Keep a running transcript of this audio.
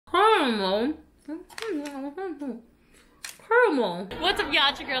caramel. Caramel. What's up, y'all?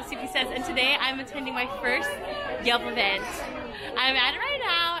 It's your girl CP Says, and today I'm attending my first Yelp event. I'm at it right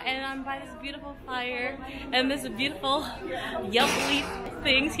now, and I'm by this beautiful flyer and this beautiful Yelp Elite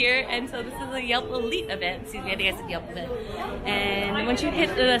things here. And so this is a Yelp Elite event. Excuse me, I think I said Yelp event. And once you hit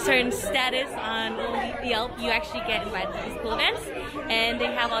a certain status on Yelp, you actually get invited to these cool events. And they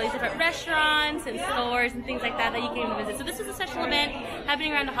have all these different restaurants and stores and things like that that you can visit. So this is a special event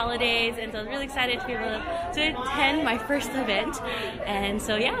happening around the holidays, and so I was really excited to be able to attend my first event. And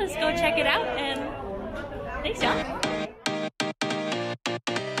so yeah, let's go check it out. And thanks, y'all.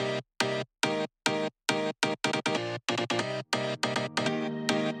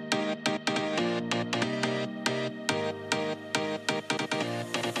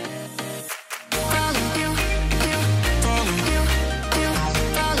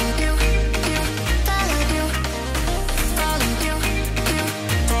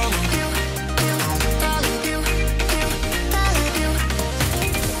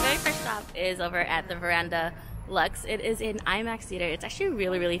 Is over at the Veranda Luxe. It is an IMAX theater. It's actually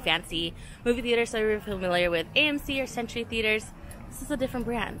really, really fancy movie theater, so you're familiar with AMC or Century theaters. This is a different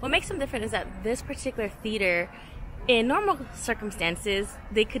brand. What makes them different is that this particular theater, in normal circumstances,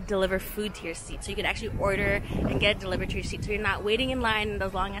 they could deliver food to your seat. So you could actually order and get it delivered to your seat, so you're not waiting in line in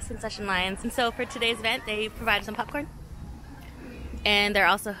those long ass concession lines. And so for today's event, they provided some popcorn, and they're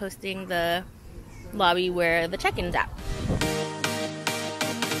also hosting the lobby where the check-in's at.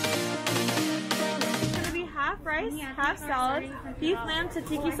 Rice, half salad, beef lamb,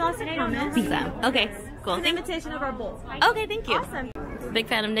 tzatziki sauce, and hummus. Beef lamb. Okay, cool. It's an imitation of our bowl. Okay, thank you. Awesome. Big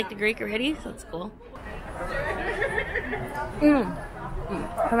fan of Nick the Greek already, so that's cool.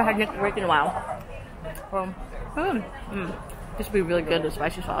 Haven't had Nick the Greek in a while. This would be really good with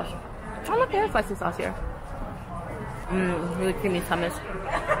spicy sauce. Oh look, there's spicy sauce here. Really creamy hummus.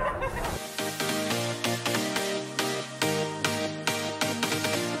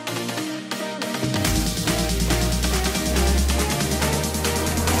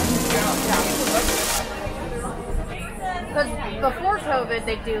 Because before COVID,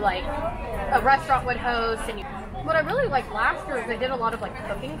 they'd do like a restaurant would host, and what I really liked last year is they did a lot of like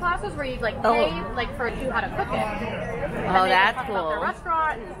cooking classes where you'd like pay like for you how to cook it. Oh, that's cool. About their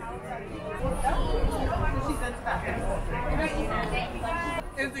restaurant.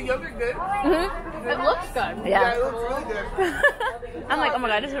 Is the yogurt good? It looks good. Yeah, it looks really good. I'm like, oh my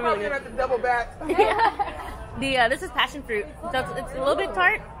god, this is really good. Have to double back. Yeah. This is passion fruit, so it's a little bit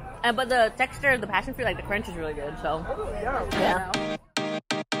tart. But the texture of the passion fruit, like the crunch, is really good. So, yeah.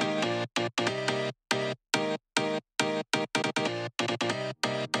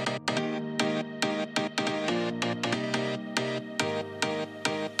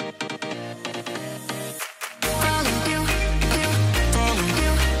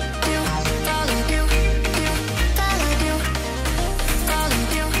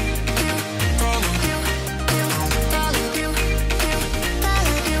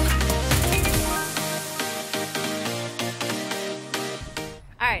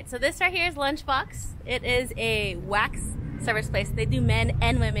 So this right here is Lunchbox. It is a wax service place. They do men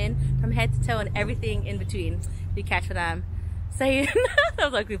and women from head to toe and everything in between. You catch what I'm saying.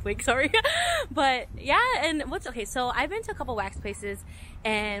 That was like quick, sorry. But yeah, and so I've been to a couple wax places,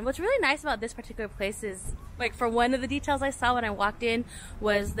 and what's really nice about this particular place is, like, for one of the details I saw when I walked in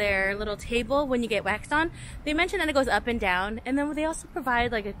was their little table when you get waxed on. They mentioned that it goes up and down, and then they also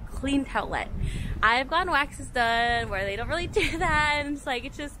provide like a clean towelette. I've gotten waxes done where they don't really do that, and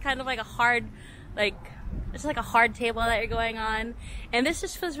it's just kind of like a hard, it's like a hard table that you're going on, and this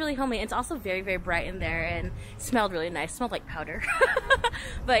just feels really homely. It's also very, very bright in there, and it smelled really nice. It smelled like powder.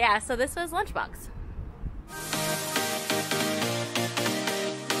 But yeah, so this was Lunchbox.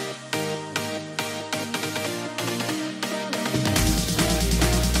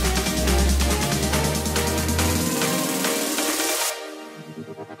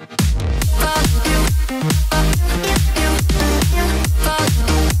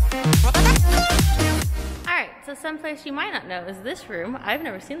 So someplace you might not know is this room. I've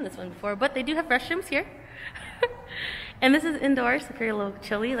never seen this one before, but they do have restrooms here. And this is indoors, if you're a little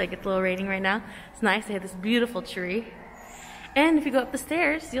chilly, like it's a little raining right now. It's nice, they have this beautiful tree. And if you go up the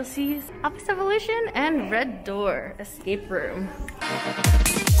stairs, you'll see Office Evolution and Red Door Escape Room.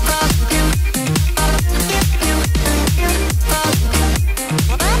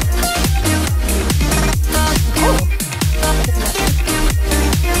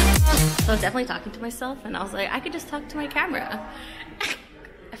 So I was definitely talking to myself, and I was like, I could just talk to my camera.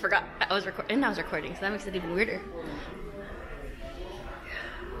 I forgot I was recording, and I was recording, so that makes it even weirder.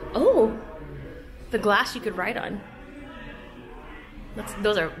 Oh, the glass you could write on.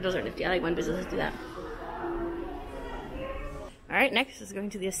 Those are nifty. I like when businesses do that. All right, next is going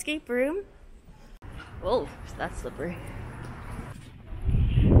to the escape room. Whoa, that's slippery.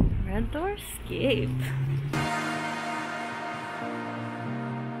 Red door escape.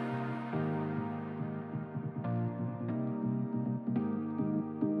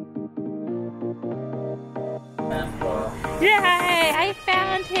 Yay! I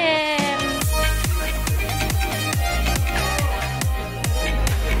found him!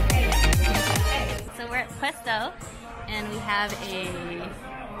 So we're at Puesto, and we have a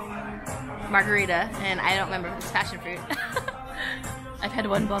margarita, and I don't remember if it's passion fruit. I've had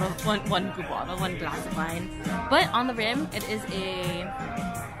one glass of wine. But on the rim, it is a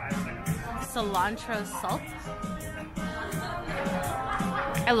cilantro salt.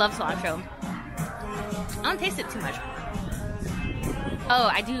 I love cilantro. I don't taste it too much. Oh,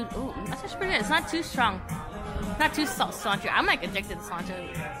 I do. Ooh, that's actually pretty good. It's not too strong. It's not too cilantro. I'm like addicted to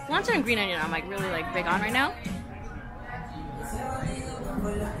cilantro. Cilantro and green onion I'm like really like big on right now.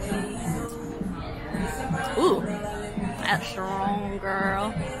 Ooh, that's strong,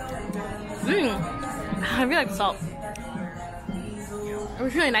 girl. I really like the salt. It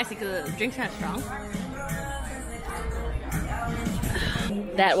was really nice because the drink's kind of strong.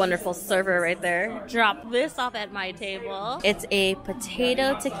 That wonderful server right there dropped this off at my table. It's a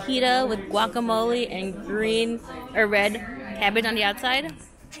potato taquito with guacamole and green or red cabbage on the outside.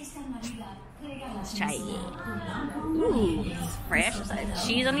 Let's try it. Ooh, it's fresh. There's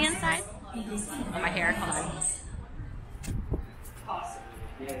cheese on the inside. Oh, my hair. Hold on.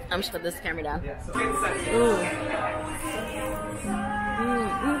 I'm just put this camera down. Ooh.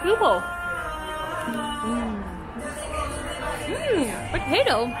 Beautiful.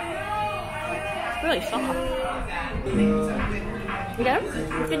 Potato. It's really soft. Okay,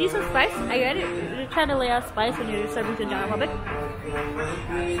 you can use some spice. I get it. You're trying to lay out spice when you're serving to the general public.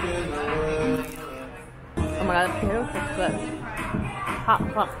 Oh my god, potato looks good. Hot.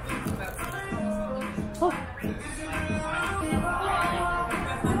 Oh.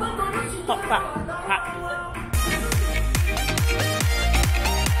 Hot.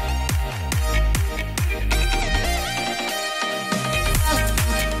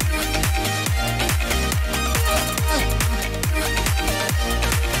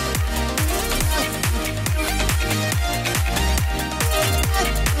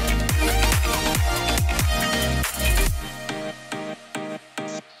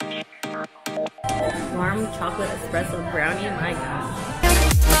 Warm chocolate espresso brownie, my god.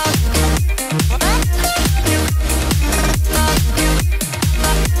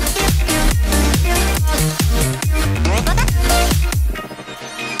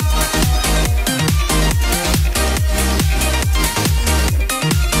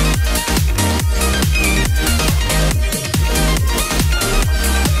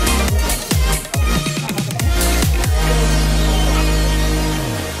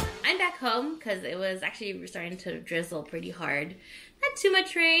 Because it was actually starting to drizzle pretty hard. Not too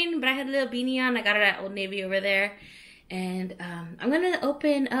much rain, but I had a little beanie on. I got it at Old Navy over there. And I'm going to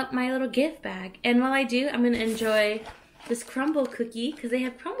open up my little gift bag. And while I do, I'm going to enjoy this Crumbl cookie because they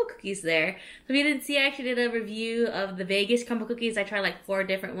have Crumbl cookies there. So if you didn't see, I actually did a review of the Vegas Crumbl cookies. I tried like 4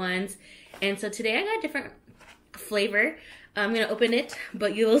 different ones. And so today I got a different flavor. I'm going to open it,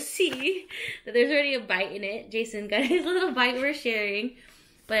 but you'll see that there's already a bite in it. Jason got his little bite we're sharing.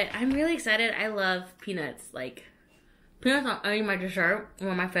 But I'm really excited. I love peanuts. Like, peanuts on any of my dessert.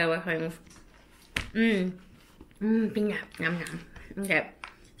 One of my favorite things. Peanut. Yum, yum. Okay.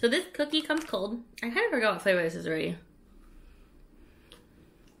 So this cookie comes cold. I kind of forgot what flavor this is already.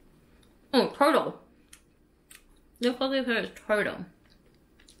 Oh, turtle. The flavor is turtle.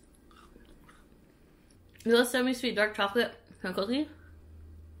 Is that semi-sweet dark chocolate cookie?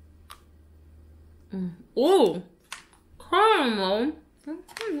 Ooh. Caramel.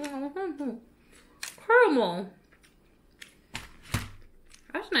 Caramel.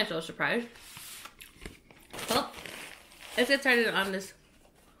 That's a nice little surprise. Well, let's get started on this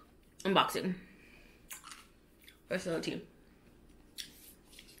unboxing. Versatility.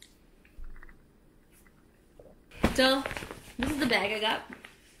 So, this is the bag I got.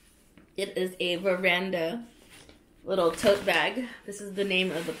 It is a Veranda little tote bag. This is the name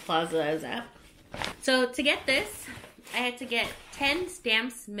of the plaza I was at. So, to get this, I had to get 10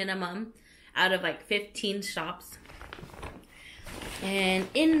 stamps minimum out of like 15 shops. And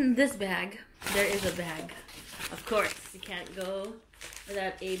in this bag, there is a bag. Of course, you can't go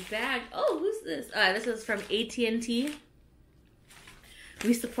without a bag. Oh, who's this? This is from AT&T.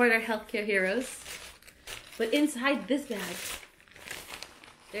 We support our healthcare heroes. But inside this bag,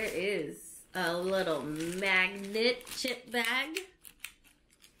 there is a little magnet chip bag.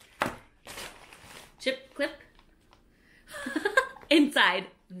 chip clip. Inside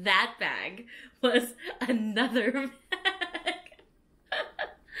that bag was another bag.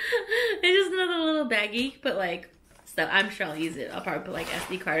 It's just another little baggie, but like stuff. I'm sure I'll use it. I'll probably put like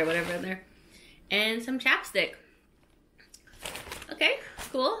SD card or whatever in there. And some chapstick. Okay,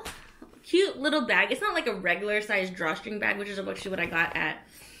 cool. Cute little bag. It's not like a regular size drawstring bag, which is actually what I got at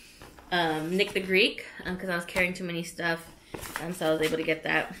Nick the Greek, because I was carrying too many stuff, so I was able to get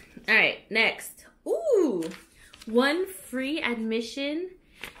that. All right, next. Ooh, 1 free admission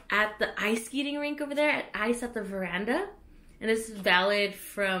at the ice skating rink over there at Ice at the Veranda. And this is valid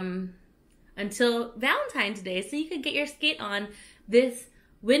from until Valentine's Day, so you could get your skate on this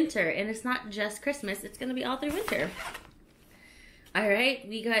winter. And it's not just Christmas, it's gonna be all through winter. All right,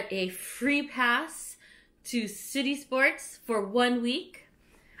 we got a free pass to City Sports for 1 week.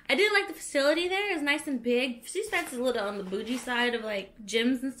 I did like the facility there. It's nice and big. City Sports is a little on the bougie side of like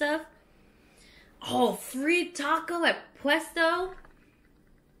gyms and stuff. Oh, free taco at Puesto.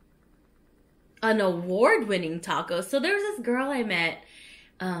 An award-winning taco. So there was this girl I met.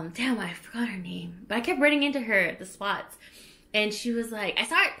 Damn, I forgot her name. But I kept running into her at the spots. And she was like, I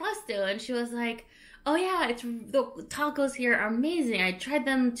saw her at Puesto. And she was like, oh yeah, the tacos here are amazing. I tried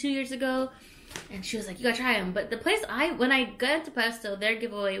them 2 years ago. And she was like, you gotta try them. But the place when I got to Puesto, their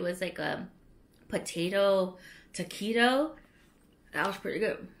giveaway was like a potato taquito. That was pretty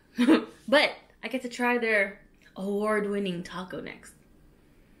good. But I get to try their award-winning taco next.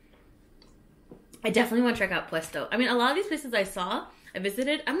 I definitely want to check out Puesto. I mean, a lot of these places I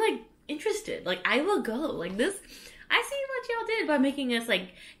visited, I'm like interested. Like, I will go. Like this, I see what y'all did by making us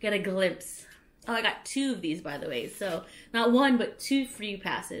like get a glimpse. Oh, I got 2 of these, by the way. So not 1, but 2 free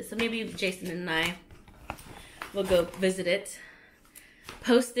passes. So maybe Jason and I will go visit it.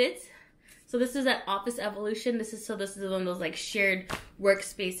 Post it. So this is at Office Evolution. This is one of those like shared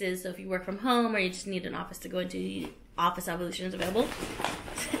workspaces. So if you work from home or you just need an office to go into, Office Evolution is available.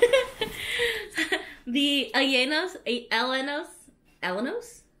 The Allenos. I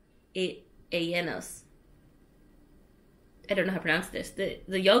don't know how to pronounce this.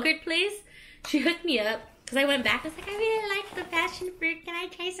 The yogurt place. She hooked me up because I went back. I was like, I really like the passion fruit. Can I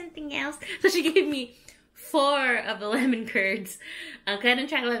try something else? So she gave me 4 of the lemon curds. Cause I didn't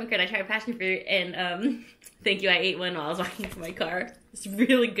try the lemon curd. I tried passion fruit, and thank you. I ate one while I was walking to my car. It's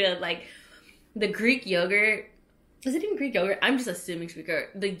really good. Like the Greek yogurt. Is it even Greek yogurt? I'm just assuming Greek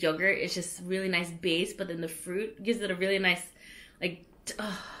yogurt. The yogurt is just really nice base, but then the fruit gives it a really nice, like,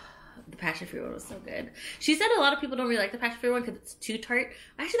 the passion fruit one was so good. She said a lot of people don't really like the passion fruit one because it's too tart.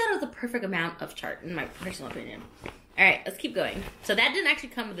 I actually thought it was the perfect amount of tart, in my personal opinion. All right, let's keep going. So that didn't actually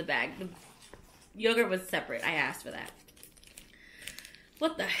come with the bag. The yogurt was separate. I asked for that.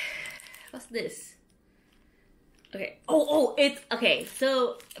 What's this? Okay. It's, okay.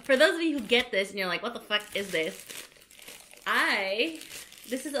 So for those of you who get this and you're like, what the fuck is this?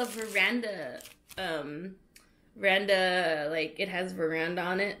 This is a Veranda, like it has Veranda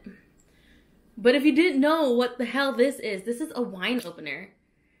on it. But if you didn't know what the hell this is a wine opener.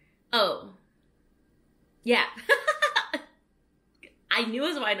 Oh. Yeah. I knew it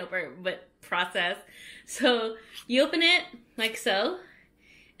was a wine opener, but process. So you open it like so,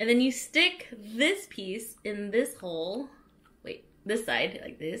 and then you stick this piece in this hole. Wait, this side,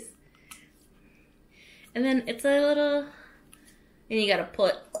 like this. And then it's a little, and you gotta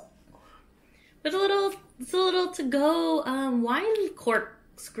put, it's a little to-go wine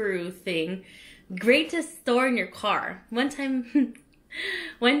corkscrew thing. Great to store in your car. One time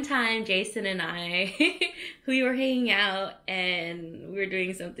Jason and I, we were hanging out and we were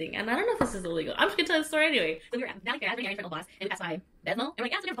doing something. And I don't know if this is illegal. I'm just gonna tell the story anyway. So we were at Valley Fair, having a boss, and we passed by Besmo. And we're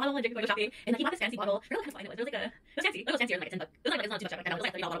like, yeah, so we have a bottle and drink, we go shopping. And he bought this fancy bottle. I don't know what kind of wine it was. It was fancy. It was fancier than like $10. It was like, it's not too much. It was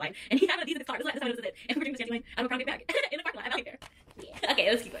like $30 bottle of wine. And he had one of these in his car. This is it. And we're drinking this fancy wine out of a Crown bag in the parking lot at Valley Fair. Yeah. Okay,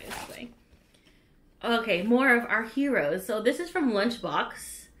 let's keep going. Okay, more of our heroes. So this is from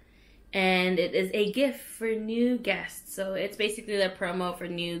Lunchbox. And it is a gift for new guests. So it's basically the promo for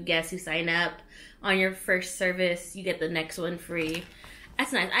new guests who sign up on your first service. You get the next one free.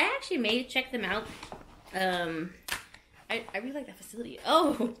 That's nice. I actually may check them out. I really like that facility.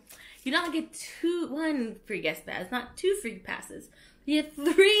 Oh, you not get 1 free guest pass, not 2 free passes. You get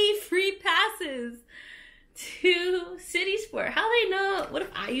 3 free passes to City Sport. How they know? What if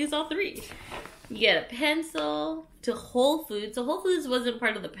I use all 3? You get a pencil to Whole Foods. So Whole Foods wasn't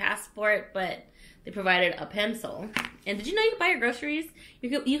part of the passport, but they provided a pencil. And did you know you could buy your groceries? You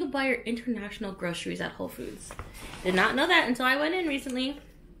could buy your international groceries at Whole Foods. Did not know that until I went in recently.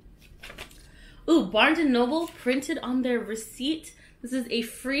 Ooh, Barnes & Noble printed on their receipt. This is a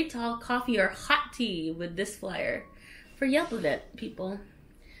free tall coffee or hot tea with this flyer for Yelp Event people.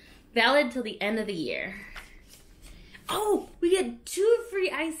 Valid till the end of the year. Oh, we get 2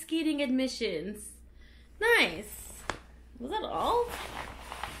 free ice skating admissions. Nice. Was that all?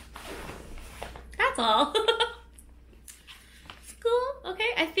 That's all. It's cool. Okay,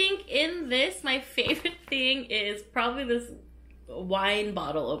 I think in this, my favorite thing is probably this wine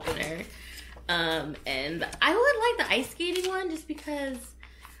bottle opener. And I would like the ice skating one just because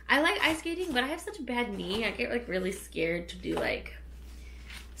I like ice skating, but I have such a bad knee. I get like really scared to do like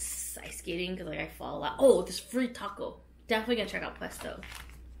ice skating because like I fall a lot. Oh, this free taco. Definitely gonna check out Puesto.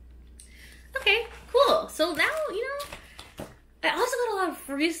 Okay, cool. So now, you know, I also got a lot of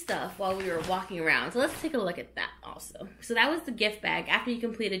free stuff while we were walking around. So let's take a look at that also. So that was the gift bag after you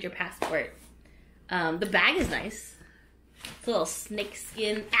completed your passport. The bag is nice. It's a little snake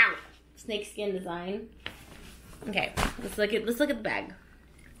skin, snake skin design. Okay, let's look at the bag.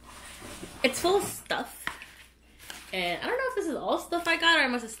 It's full of stuff. And I don't know if this is all stuff I got or I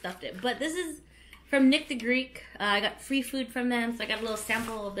must have stuffed it. But this is from Nick the Greek. I got free food from them. So I got a little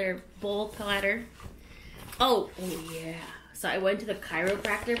sample of their bowl platter. Oh yeah. So I went to the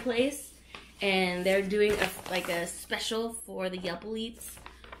chiropractor place. And they're doing a special for the Yelp Elites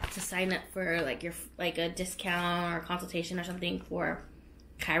to sign up for like your a discount or consultation or something for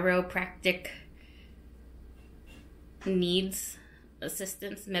chiropractic needs,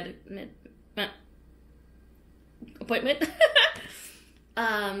 assistance, appointment.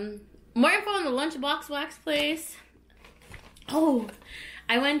 More info on the Lunchbox Wax place. Oh,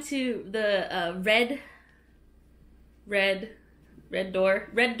 I went to the Red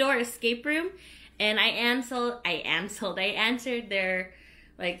Door escape room, and I answered their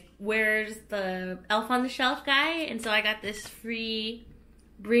like, where's the elf on the shelf guy, and so I got this free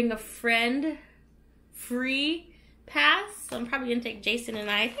bring a friend free pass. So I'm probably gonna take Jason and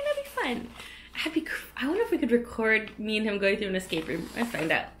I think that'd be fun. I wonder if we could record me and him going through an escape room. Let's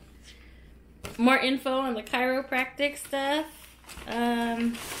find out. More info on the chiropractic stuff.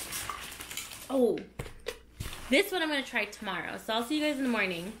 Oh, this one I'm gonna try tomorrow. So I'll see you guys in the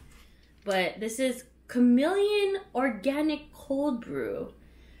morning. But this is Chameleon Organic Cold Brew.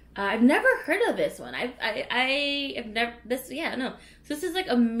 I've never heard of this one. I have never no. So this is like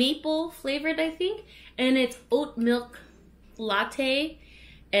a maple flavored, I think, and it's oat milk latte,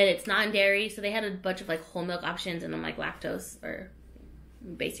 and it's non-dairy. So they had a bunch of like whole milk options, and I'm like lactose or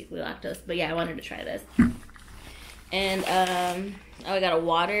basically lactose. But yeah, I wanted to try this. And I got a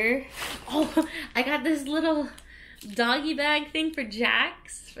water. Oh, I got this little doggy bag thing for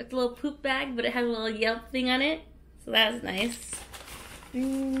Jax. It's a little poop bag, but it has a little Yelp thing on it. So that's nice.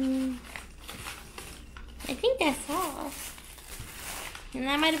 I think that's all. And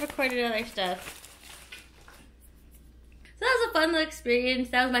I might have recorded other stuff. So that was a fun little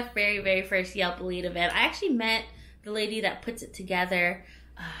experience. That was my very, very first Yelp Elite event. I actually met the lady that puts it together.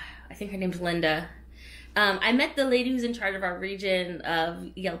 I think her name's Linda. I met the lady who's in charge of our region of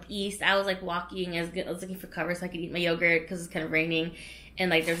Yelp East. I was like walking, I was looking for cover so I could eat my yogurt because it's kind of raining. And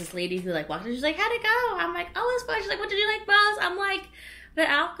like there's this lady who like walked in, she's like, how'd it go? I'm like, oh, it's fun. She's like, what did you like, boss? I'm like, the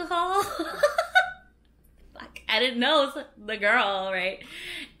alcohol. Like, I didn't know it was the girl, right?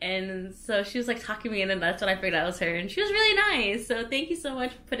 And so she was like talking to me, and then that's when I figured out it was her. And she was really nice. So thank you so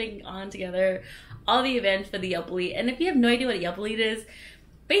much for putting on together all the events for the Yelp Elite. And if you have no idea what a Yelp Elite is,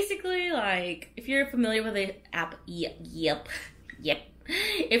 basically, like, if you're familiar with the app Yelp,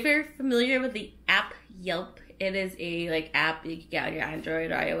 if you're familiar with the app Yelp, it is a like app you can get on your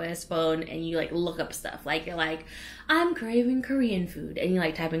Android or iOS phone, and you like look up stuff. Like you're like, I'm craving Korean food, and you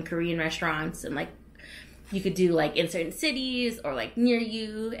like type in Korean restaurants, and like you could do like in certain cities or like near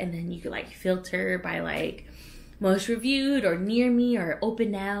you, and then you could like filter by like most reviewed or near me or open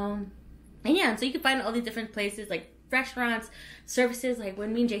now. And yeah, so you can find all these different places like restaurants, services. Like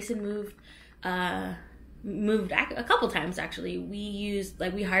when me and Jason moved a couple times actually,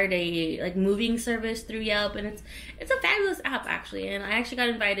 we hired a like moving service through Yelp, and it's a fabulous app actually. And I actually got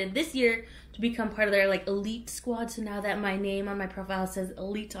invited this year to become part of their like elite squad, so now that my name on my profile says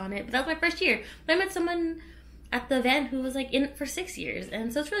elite on it. But that was my first year. But I met someone at the event who was like in it for 6 years,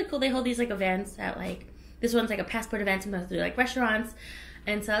 and so it's really cool. They hold these like events at like, this one's like a passport event, and through like restaurants.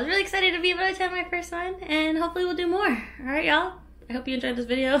 And so I was really excited to be able to attend my first one, and hopefully we'll do more. All right, y'all. I hope you enjoyed this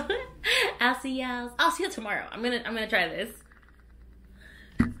video. I'll see you tomorrow. I'm gonna try this.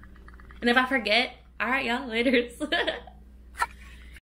 And if I forget, all right, y'all, later.